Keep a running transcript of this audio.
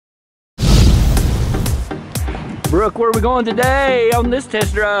Brooke, where are we going today on this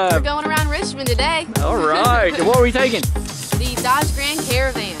test drive? We're going around Richmond today. All right. What are we taking? The Dodge Grand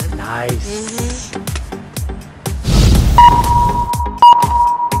Caravan. Nice.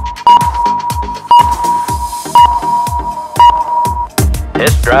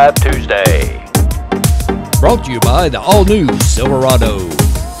 Test Drive Tuesday. Brought to you by the all-new Silverado.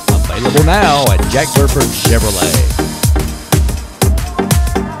 Available now at Jack Burford Chevrolet.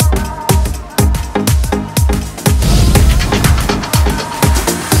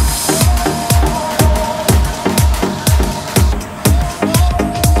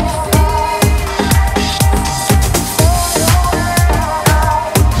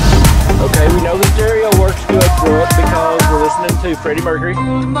 Okay, we know the stereo works good, Brooke, because we're listening to Freddie Mercury,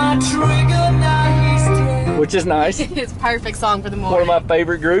 which is nice. It's a perfect song for the morning. One of my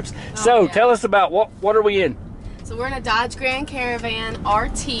favorite groups. So, tell us about what are we in? So we're in a Dodge Grand Caravan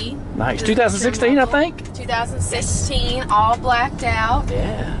RT. Nice. 2016, I think? 2016, all blacked out.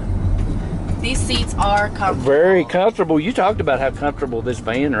 Yeah. These seats are comfortable. Very comfortable. You talked about how comfortable this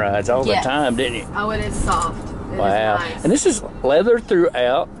van rides all the time, didn't you? Oh, it is soft. It Wow. is nice. And this is leather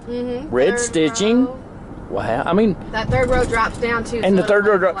throughout, red Third stitching. row. Wow. I mean, That third row drops down too. and so the third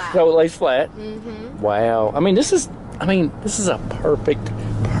row drops, flat. so it lays flat. Wow. I mean, this is a perfect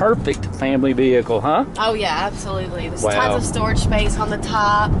family vehicle, huh? Oh yeah, absolutely. There's Wow. tons of storage space on the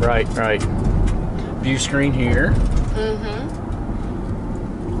top. Right. View screen here.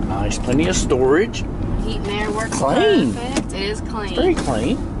 Nice. Plenty of storage. Heat and air works Clean. perfect. It is clean. Very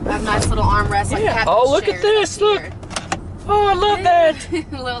clean. I have nice little armrests like Yeah. Captain Oh, look at Shares this. up Look. here. Oh, I love that.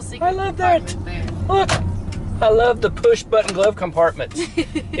 Little secret I love that. compartment there. Look. I love the push button glove compartments.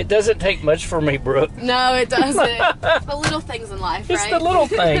 It doesn't take much for me, Brooke. No, it doesn't. The little things in life, It's right? the little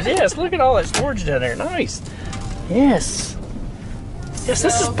things. Yes, look at all that storage down there. Nice. Yes. Yes,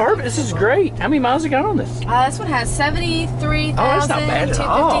 this is perfect. This is great. How many miles you got on this? This one has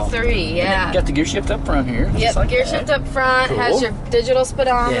 73,253. Yeah. You got the gear shift up front here. Yep, just like gear that. shift up front, Cool. has your digital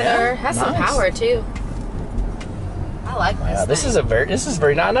speedometer, Yeah, has some nice. power too. I like this. Yeah, this is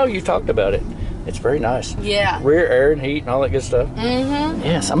very nice. I know you talked about it. It's very nice. Yeah. Rear air and heat and all that good stuff.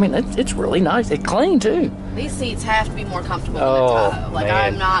 Yes, I mean it's really nice. It's clean too. These seats have to be more comfortable Oh, than the top. Like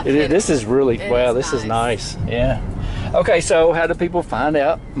man. I'm not. This is really wow. This is nice. nice. Yeah. Okay, so how do people find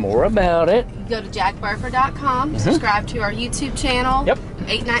out more about it? Go to jackburford.com. Subscribe to our YouTube channel. Yep.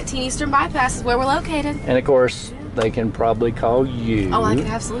 819 Eastern Bypass is where we're located. And of course, they can probably call you. Oh, I can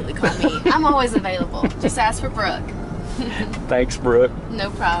absolutely call me. I'm always available. Just ask for Brooke. Thanks, Brooke. No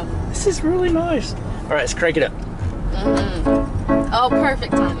problem. This is really nice. All right, let's crank it up. Oh,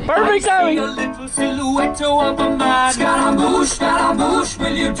 perfect timing. Perfect timing. A little silhouette of a man. Scaramouche,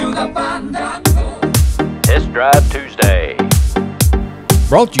 will you do the fandango? Test Drive Tuesday.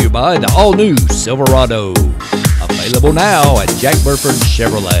 Brought to you by the all-new Silverado. Available now at Jack Burford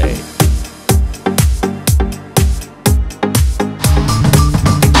Chevrolet.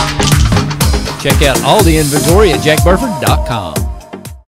 Check out all the inventory at jackburford.com.